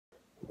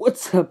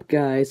What's up,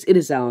 guys? It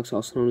is Alex,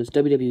 also known as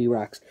WWE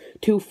Rocks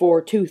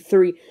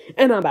 2423,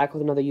 and I'm back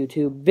with another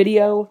YouTube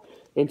video.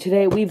 And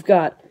today we've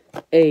got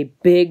a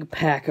big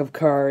pack of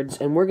cards,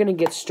 and we're gonna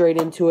get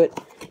straight into it.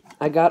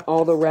 I got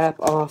all the wrap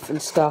off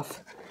and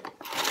stuff.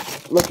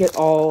 Look at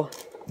all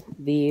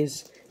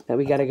these that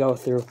we gotta go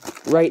through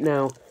right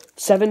now.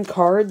 7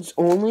 cards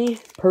only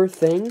per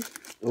thing.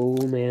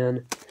 Oh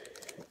man.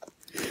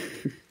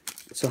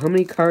 So how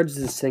many cards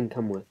does this thing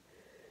come with?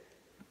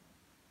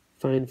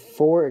 Find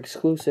 4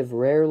 exclusive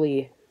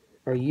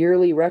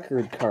yearly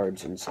record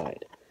cards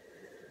inside.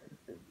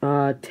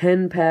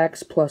 10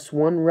 packs plus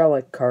 1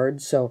 relic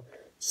card, so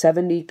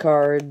 70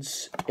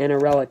 cards and a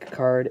relic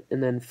card,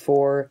 and then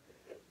 4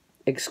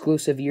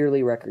 exclusive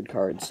yearly record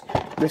cards.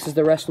 This is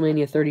the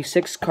WrestleMania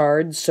 36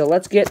 cards, so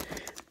let's get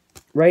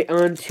right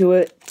on to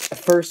it. The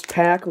first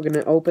pack we're going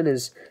to open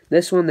is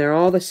this one. They're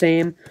all the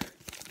same.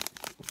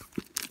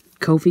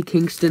 Kofi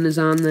Kingston is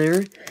on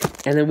there,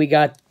 and then we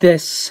got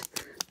this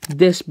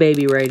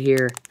baby right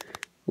here.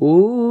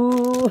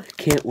 Ooh,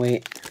 can't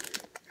wait.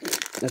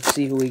 Let's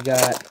see who we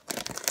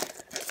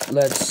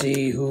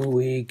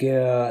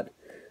got.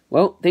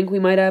 Well, think we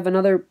might have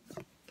another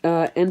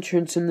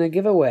entrance in the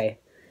giveaway.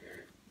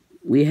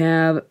 We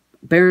have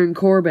Baron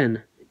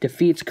Corbin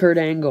defeats Kurt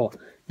Angle.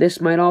 This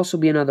might also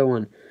be another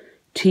one.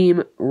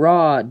 Team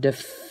Raw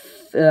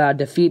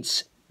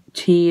defeats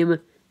Team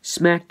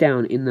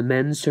SmackDown in the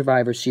Men's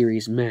Survivor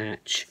Series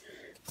match.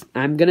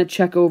 I'm going to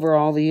check over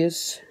all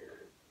these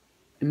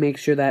and make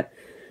sure that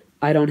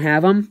I don't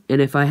have them.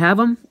 And if I have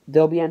them,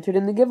 they'll be entered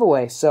in the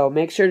giveaway. So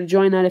make sure to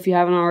join that if you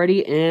haven't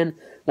already. And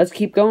let's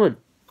keep going.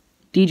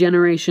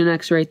 D-Generation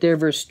X right there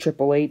versus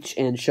Triple H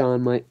and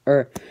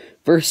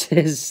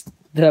versus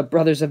the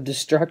Brothers of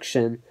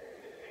Destruction.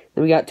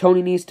 Then we got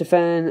Tony Nese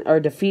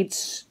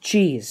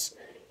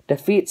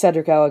defeats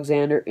Cedric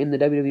Alexander in the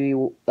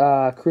WWE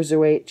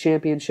Cruiserweight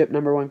Championship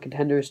 #1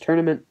 Contenders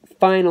Tournament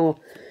final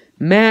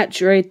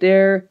match right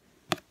there.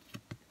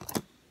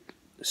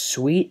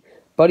 Sweet.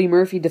 Buddy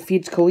Murphy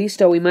defeats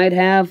Kalisto. We might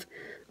have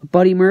a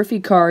Buddy Murphy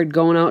card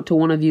going out to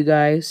one of you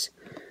guys.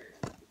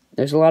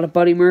 There's a lot of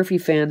Buddy Murphy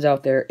fans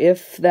out there.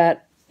 If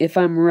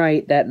I'm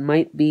right, that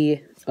might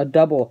be a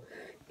double.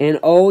 And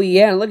oh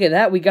yeah, look at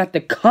that. We got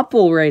the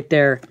couple right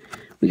there.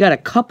 We got a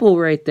couple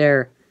right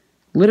there.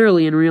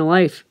 Literally in real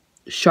life.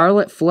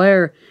 Charlotte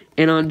Flair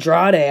and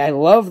Andrade. I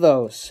love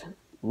those.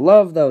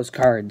 Love those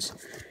cards.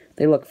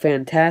 They look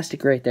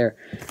fantastic right there.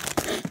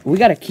 We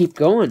got to keep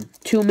going.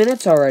 2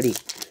 minutes already.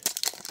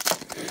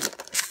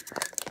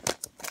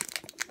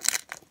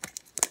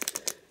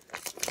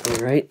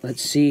 Alright,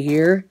 let's see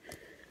here.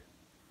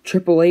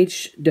 Triple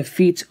H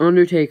defeats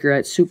Undertaker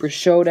at Super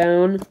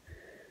Showdown.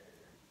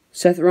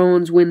 Seth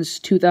Rollins wins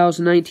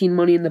 2019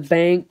 Money in the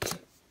Bank.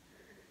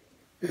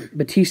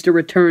 Batista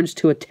returns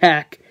to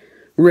attack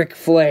Ric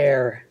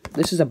Flair.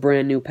 This is a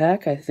brand new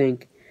pack, I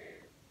think.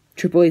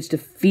 Triple H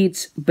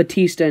defeats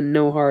Batista in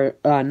no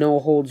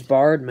holds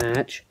barred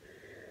match.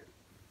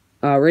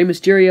 Rey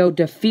Mysterio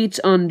defeats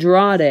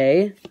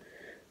Andrade.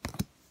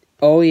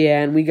 Oh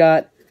yeah, and we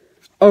got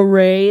a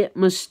Rey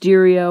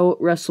Mysterio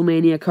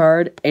WrestleMania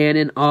card and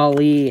an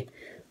Ali.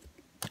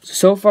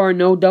 So far,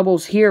 no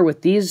doubles here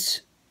with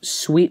these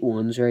sweet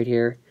ones right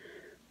here.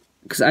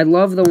 Because I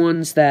love the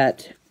ones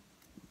that,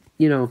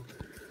 you know,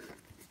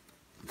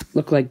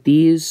 look like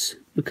these,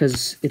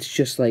 because it's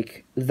just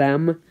like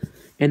them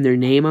and their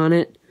name on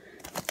it.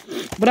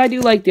 But I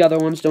do like the other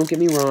ones, don't get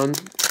me wrong.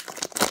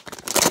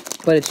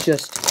 But it's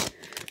just,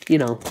 you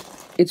know,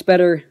 it's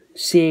better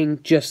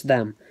seeing just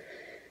them.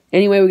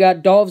 Anyway, we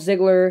got Dolph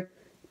Ziggler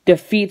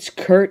defeats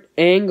Kurt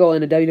Angle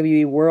in a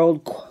WWE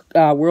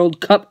World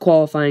Cup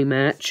qualifying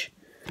match.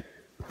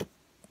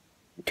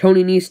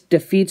 Tony Nese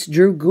defeats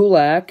Drew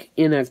Gulak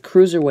in a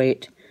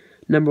Cruiserweight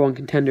 #1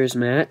 Contenders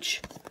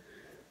match.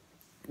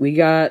 We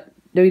got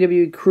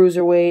WWE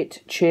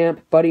Cruiserweight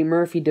champ Buddy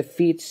Murphy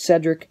defeats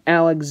Cedric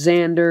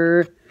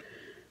Alexander.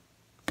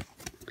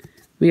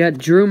 We got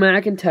Drew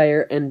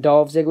McIntyre and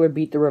Dolph Ziggler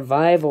beat the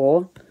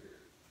Revival.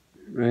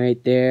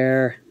 Right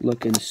there.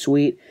 Looking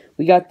sweet.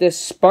 We got this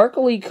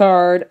sparkly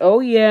card. Oh,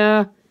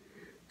 yeah.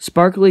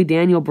 Sparkly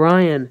Daniel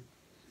Bryan.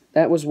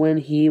 That was when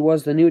he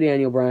was the new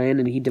Daniel Bryan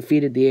and he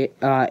defeated the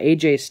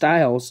AJ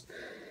Styles.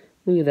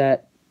 Look at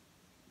that.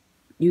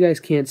 You guys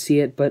can't see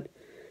it, but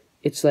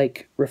it's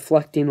like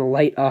reflecting the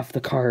light off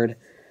the card.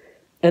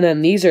 And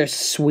then these are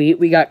sweet.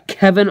 We got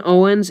Kevin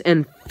Owens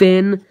and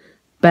Finn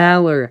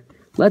Balor.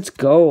 Let's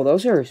go.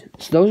 Those are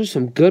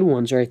some good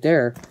ones right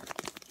there.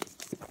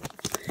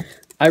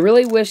 I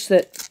really wish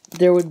that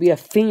there would be a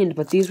Fiend,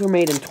 but these were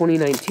made in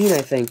 2019,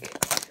 I think.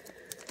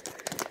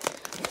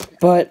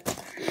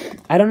 But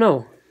I don't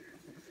know.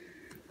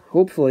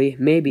 Hopefully,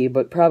 maybe,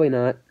 but probably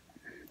not.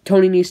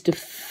 Tony Nese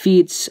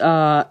defeats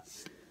Noam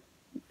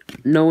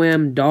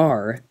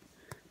Dar.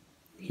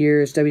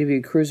 Here's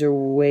WWE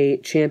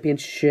Cruiserweight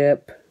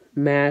Championship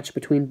match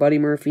between Buddy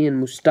Murphy and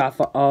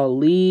Mustafa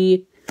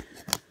Ali.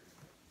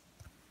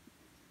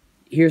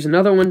 Here's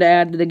another one to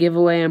add to the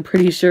giveaway, I'm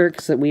pretty sure,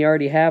 because we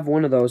already have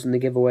one of those in the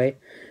giveaway.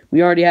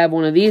 We already have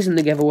one of these in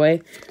the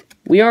giveaway.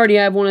 We already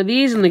have one of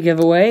these in the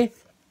giveaway.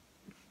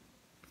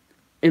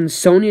 And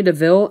Sonya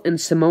Deville and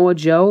Samoa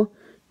Joe.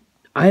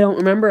 I don't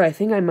remember. I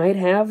think I might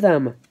have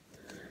them.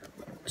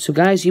 So,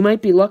 guys, you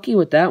might be lucky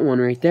with that one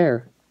right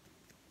there.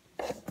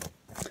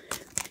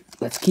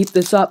 Let's keep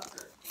this up.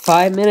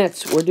 5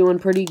 minutes. We're doing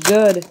pretty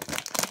good.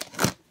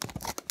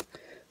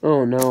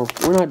 Oh, no.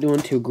 We're not doing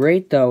too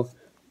great, though.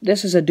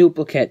 This is a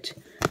duplicate.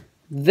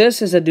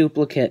 This is a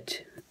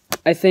duplicate.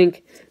 I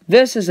think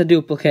this is a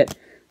duplicate.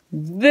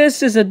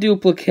 This is a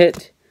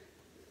duplicate.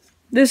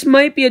 This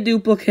might be a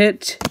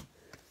duplicate.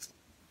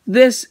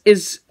 This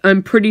is,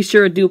 I'm pretty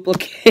sure, a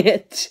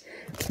duplicate.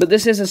 But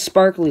this is a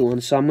sparkly one,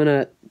 so I'm going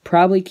to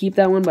probably keep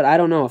that one. But I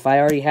don't know. If I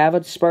already have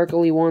a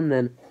sparkly one,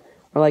 then,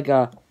 or like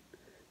a,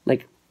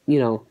 you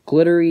know,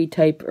 glittery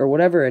type, or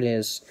whatever it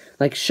is,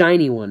 like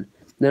shiny one,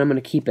 then I'm going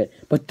to keep it.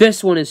 But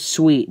this one is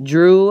sweet.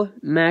 Drew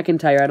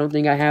McIntyre. I don't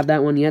think I have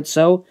that one yet,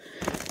 so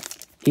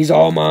he's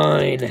all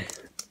mine.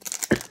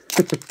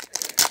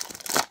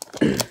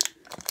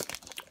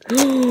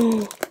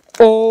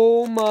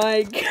 Oh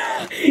my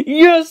god.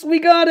 Yes, we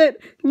got it.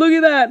 Look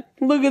at that.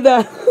 Look at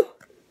that.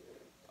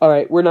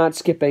 Alright, we're not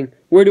skipping.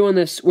 We're doing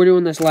this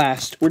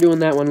last. We're doing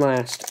that one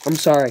last. I'm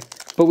sorry.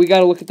 But we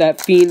gotta look at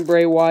that Fiend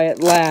Bray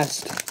Wyatt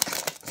last.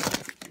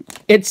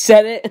 It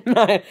said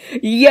it.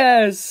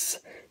 Yes.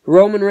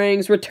 Roman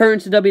Reigns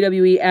returns to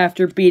WWE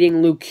after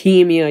beating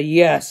leukemia.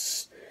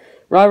 Yes.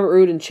 Robert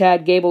Roode and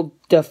Chad Gable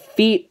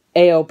defeat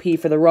AOP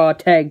for the Raw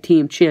Tag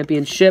Team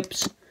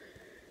Championships.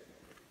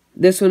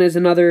 This one is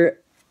another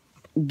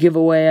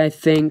giveaway, I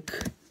think.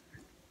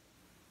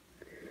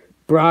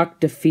 Brock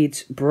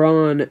defeats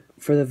Braun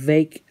for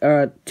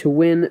the to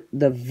win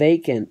the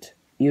vacant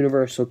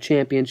Universal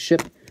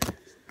Championship.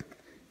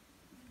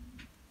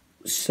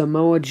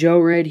 Samoa Joe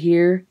right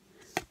here.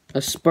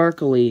 A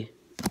sparkly,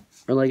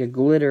 or like a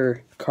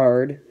glitter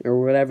card,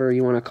 or whatever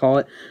you want to call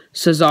it.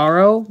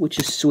 Cesaro, which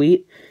is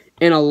sweet.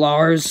 And a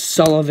Lars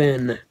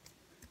Sullivan.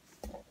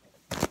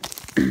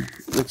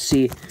 Let's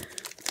see.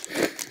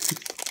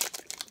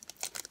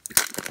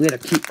 We gotta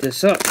keep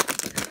this up.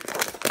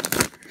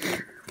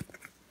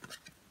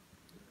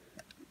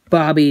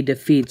 Bobby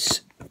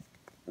defeats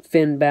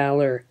Finn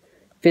Balor.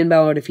 Finn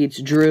Balor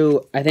defeats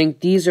Drew. I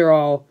think these are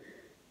all...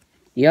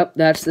 Yep,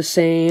 that's the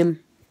same.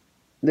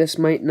 This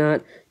might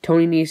not.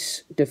 Tony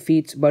Nese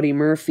defeats Buddy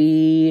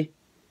Murphy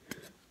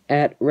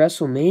at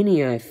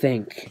WrestleMania, I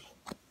think.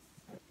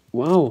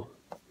 Wow.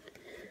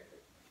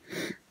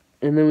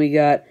 And then we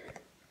got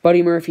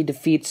Buddy Murphy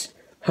defeats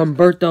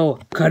Humberto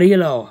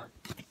Carrillo.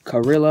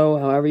 Carrillo,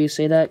 however you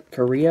say that.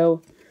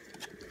 Carrillo.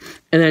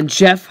 And then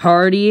Jeff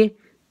Hardy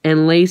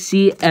and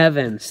Lacey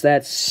Evans.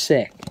 That's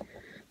sick.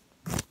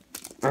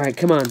 Alright,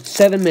 come on.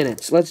 7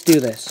 minutes. Let's do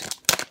this.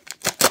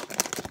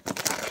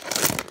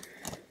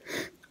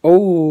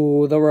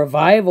 Oh, the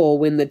Revival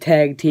win the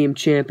Tag Team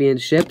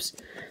Championships.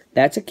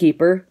 That's a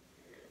keeper.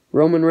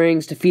 Roman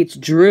Reigns defeats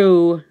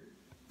Drew.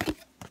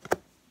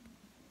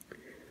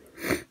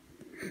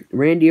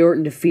 Randy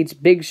Orton defeats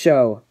Big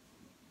Show.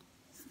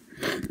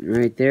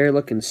 Right there,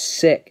 looking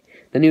sick.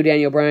 The new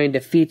Daniel Bryan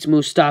defeats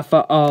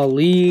Mustafa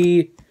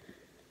Ali.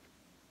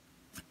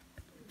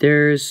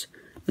 There's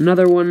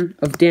another one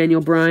of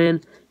Daniel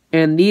Bryan.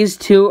 And these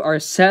two are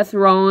Seth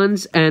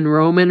Rollins and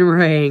Roman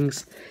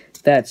Reigns.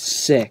 That's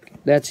sick.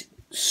 That's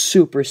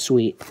super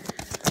sweet.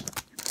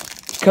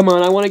 Come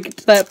on, I want to get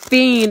to that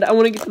Fiend. I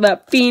want to get to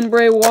that Fiend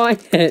Bray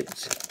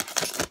Wyatt.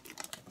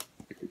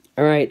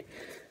 Alright,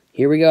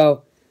 here we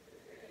go.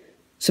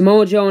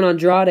 Samoa Joe and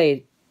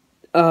Andrade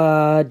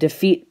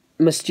defeat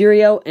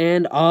Mysterio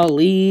and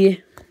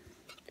Ali.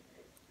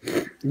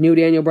 New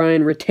Daniel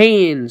Bryan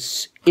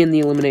retains in the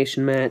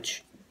Elimination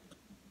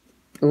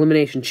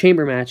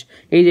Chamber match.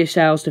 AJ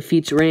Styles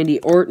defeats Randy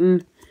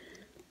Orton.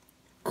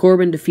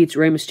 Corbin defeats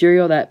Rey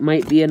Mysterio. That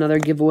might be another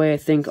giveaway, I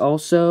think,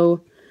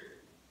 also.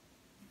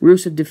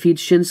 Rusev defeats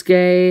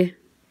Shinsuke.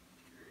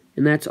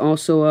 And that's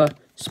also a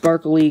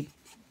sparkly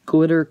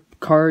glitter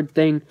card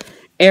thing.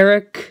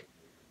 Eric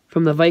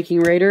from the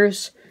Viking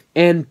Raiders.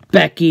 And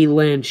Becky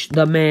Lynch,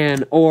 the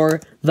man or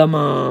the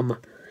mom.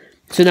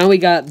 So now we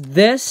got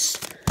this.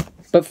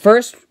 But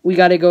first, we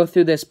got to go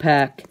through this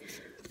pack.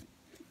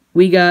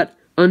 We got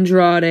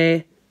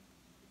Andrade,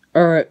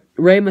 or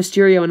Rey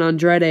Mysterio and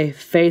Andrade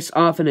face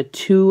off in a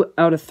 2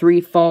 out of 3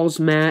 falls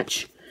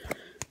match.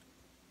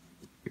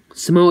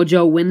 Samoa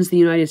Joe wins the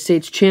United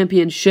States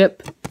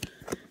Championship.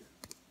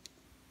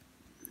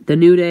 The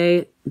New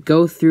Day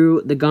go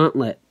through the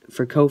gauntlet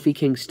for Kofi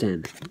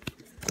Kingston.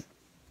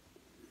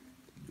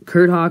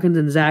 Kurt Hawkins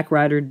and Zack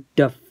Ryder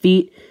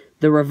defeat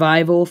the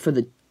Revival for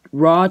the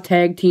Raw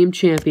Tag Team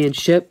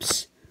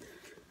Championships.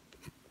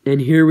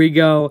 And here we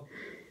go.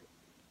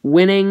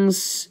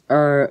 Winnings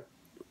are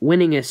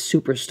winningest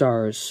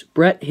superstars.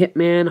 Bret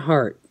Hitman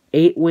Hart.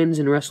 8 wins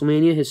in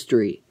WrestleMania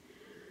history.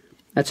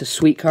 That's a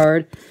sweet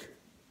card.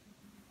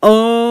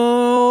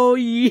 Oh,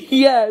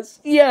 yes,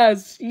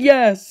 yes,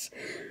 yes.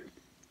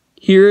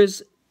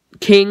 Here's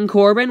King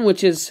Corbin,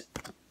 which is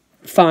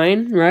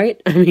fine,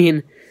 right? I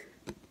mean,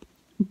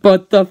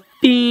 but the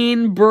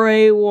Fiend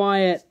Bray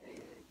Wyatt.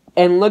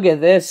 And look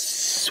at this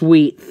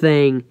sweet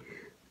thing.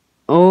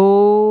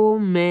 Oh,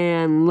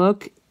 man,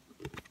 look.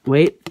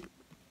 Wait.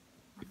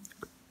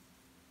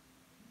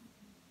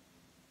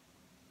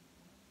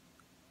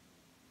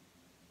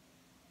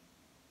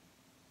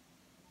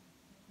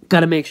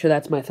 Gotta make sure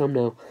that's my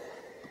thumbnail.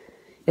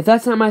 If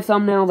that's not my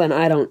thumbnail, then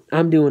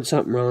I'm doing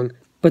something wrong.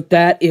 But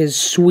that is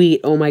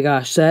sweet. Oh my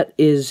gosh, that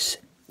is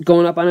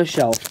going up on a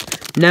shelf.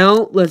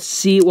 Now, let's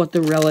see what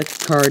the relic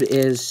card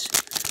is.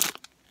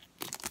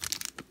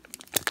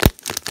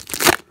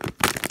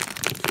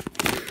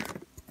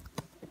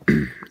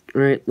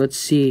 Alright, let's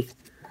see.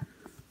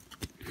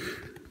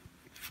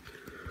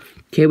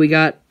 Okay, we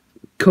got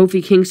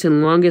Kofi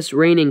Kingston, longest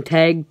reigning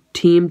tag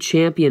team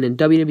champion in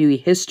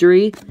WWE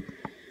history.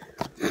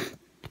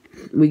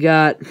 We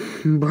got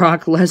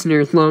Brock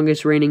Lesnar,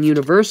 longest reigning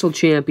Universal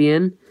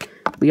Champion.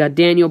 We got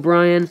Daniel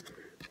Bryan,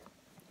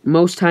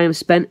 most time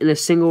spent in a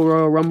single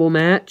Royal Rumble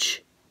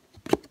match.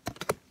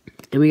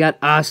 And we got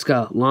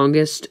Asuka,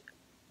 longest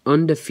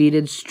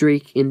undefeated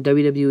streak in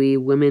WWE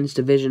Women's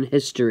Division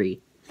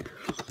history.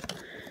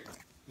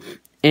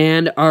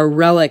 And our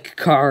relic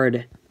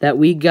card that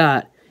we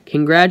got.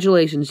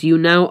 Congratulations, you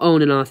now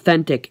own an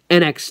authentic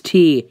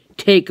NXT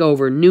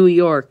TakeOver New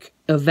York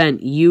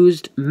event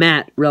used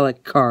matte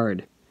relic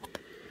card.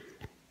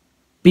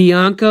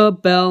 Bianca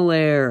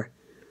Belair,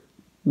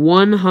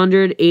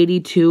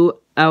 182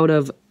 out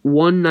of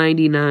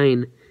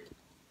 199.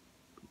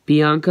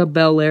 Bianca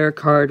Belair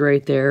card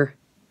right there.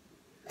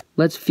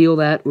 Let's feel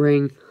that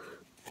ring.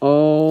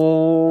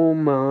 Oh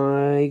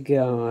my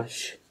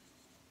gosh.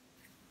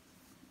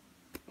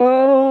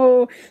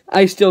 Oh,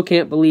 I still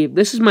can't believe.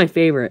 This is my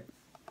favorite.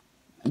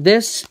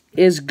 This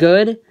is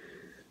good,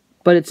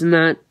 but it's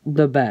not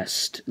the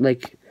best.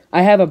 Like,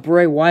 I have a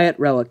Bray Wyatt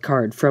relic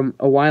card from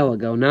a while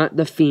ago. Not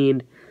the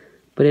Fiend,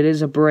 but it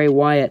is a Bray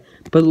Wyatt.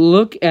 But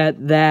look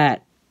at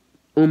that.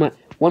 Oh my.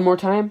 One more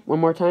time. One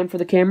more time for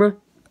the camera.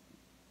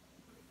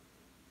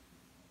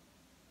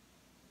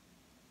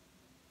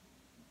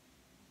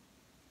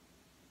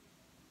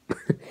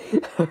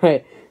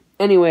 Alright.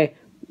 Anyway,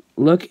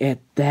 look at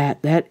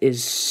that. That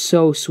is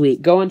so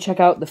sweet. Go and check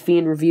out the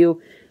Fiend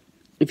review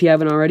if you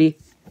haven't already.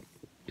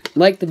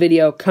 Like the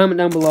video. Comment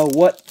down below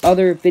what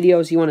other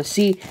videos you want to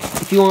see.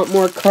 If you want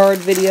more card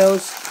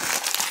videos.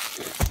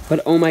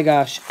 But oh my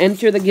gosh.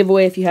 Enter the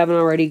giveaway if you haven't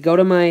already. Go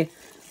to my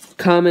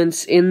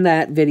comments in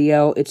that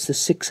video. It's the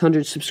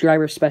 600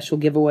 subscriber special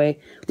giveaway.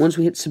 Once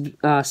we hit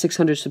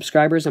 600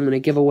 subscribers, I'm going to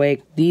give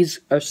away. These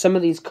are some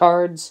of these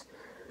cards.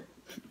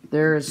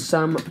 There's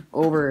some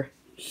over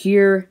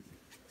here.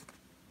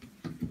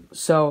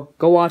 So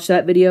go watch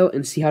that video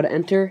and see how to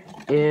enter.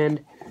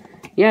 And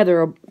yeah,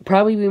 there will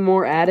probably be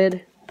more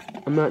added.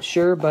 I'm not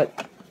sure,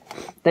 but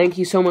thank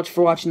you so much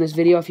for watching this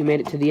video. If you made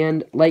it to the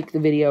end, like the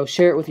video,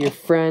 share it with your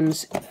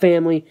friends,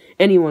 family,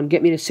 anyone.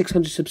 Get me to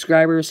 600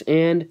 subscribers,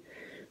 and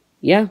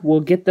yeah,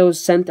 we'll get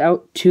those sent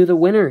out to the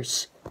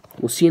winners.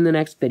 We'll see you in the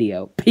next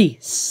video.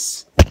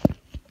 Peace.